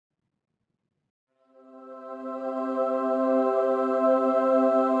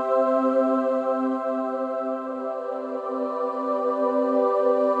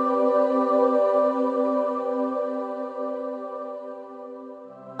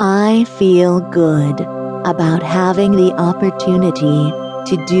I feel good about having the opportunity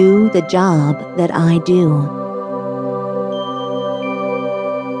to do the job that I do.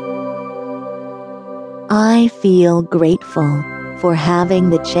 I feel grateful for having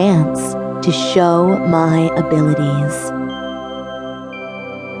the chance to show my abilities.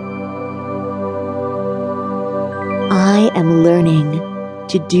 I am learning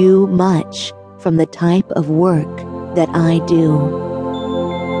to do much from the type of work that I do.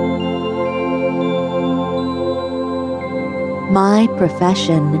 My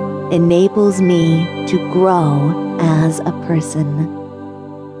profession enables me to grow as a person.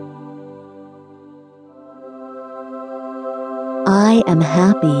 I am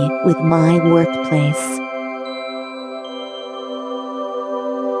happy with my workplace.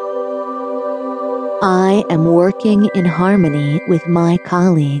 I am working in harmony with my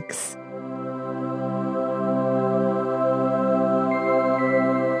colleagues.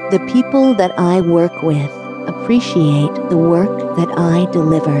 The people that I work with appreciate the work that I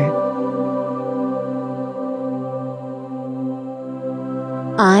deliver.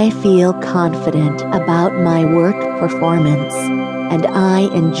 I feel confident about my work performance, and I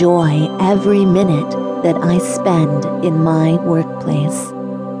enjoy every minute that I spend in my workplace.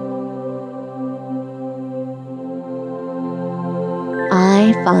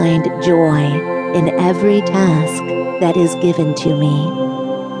 I find joy in every task that is given to me.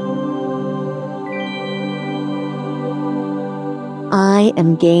 I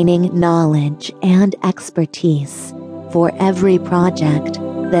am gaining knowledge and expertise for every project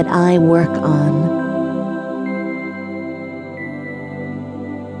that I work on.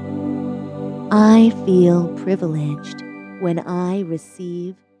 I feel privileged when I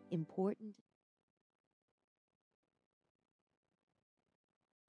receive important